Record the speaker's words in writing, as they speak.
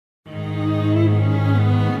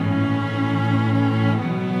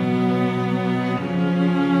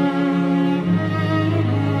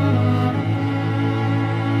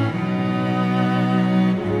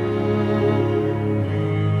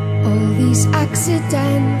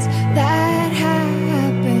accident that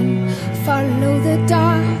happened. Follow the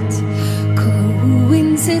dot.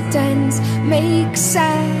 Coincidence makes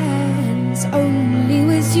sense only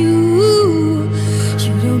with you.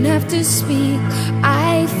 You don't have to speak.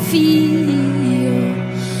 I feel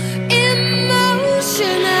emotional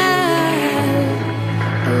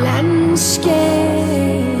landscapes.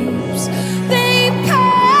 They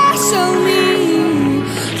pass on me.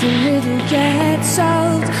 The riddle gets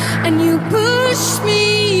solved, and you push me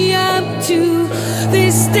up to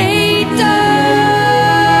this state of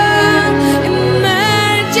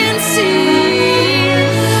emergency.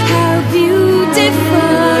 How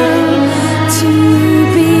beautiful to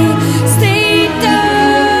be state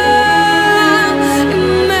of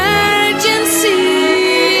emergency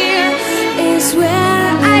is where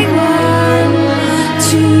I want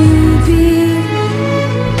to be.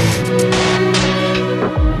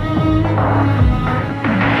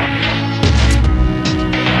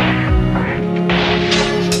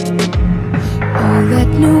 All that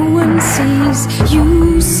no one sees, you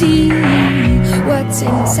see what's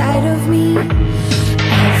inside of me.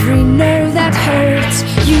 Every nerve that hurts,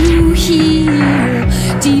 you heal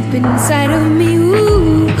deep inside of me.